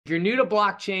If you're new to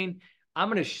blockchain, I'm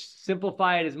going to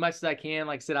simplify it as much as I can.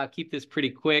 Like I said, I'll keep this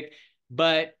pretty quick,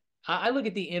 but I look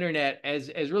at the internet as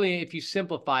really, if you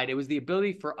simplify it was the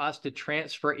ability for us to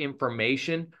transfer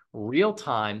information real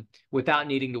time without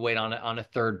needing to wait on a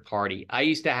third party. I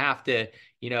used to have to,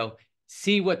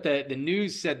 see what the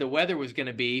news said the weather was going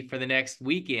to be for the next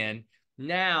weekend.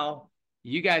 Now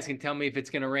you guys can tell me if it's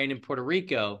going to rain in Puerto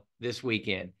Rico this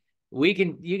weekend. You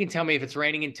can tell me if it's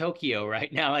raining in Tokyo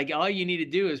right now. Like, all you need to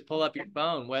do is pull up your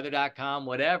phone, weather.com,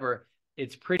 whatever.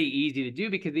 It's pretty easy to do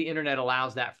because the internet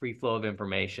allows that free flow of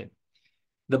information.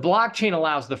 The blockchain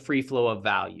allows the free flow of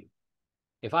value.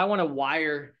 If I want to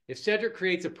wire, if Cedric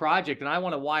creates a project and I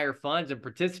want to wire funds and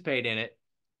participate in it,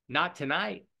 not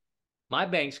tonight. My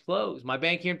bank's closed. My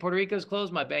bank here in Puerto Rico is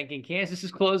closed. My bank in Kansas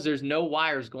is closed. There's no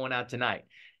wires going out tonight.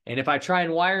 And if I try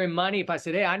and wire in money, if I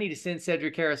said, hey, I need to send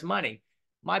Cedric Harris money,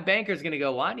 my banker's going to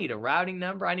go, well, I need a routing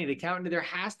number. I need an account. There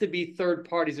has to be third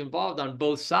parties involved on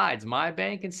both sides, my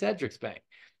bank and Cedric's bank.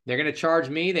 They're going to charge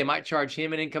me. They might charge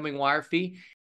him an incoming wire fee.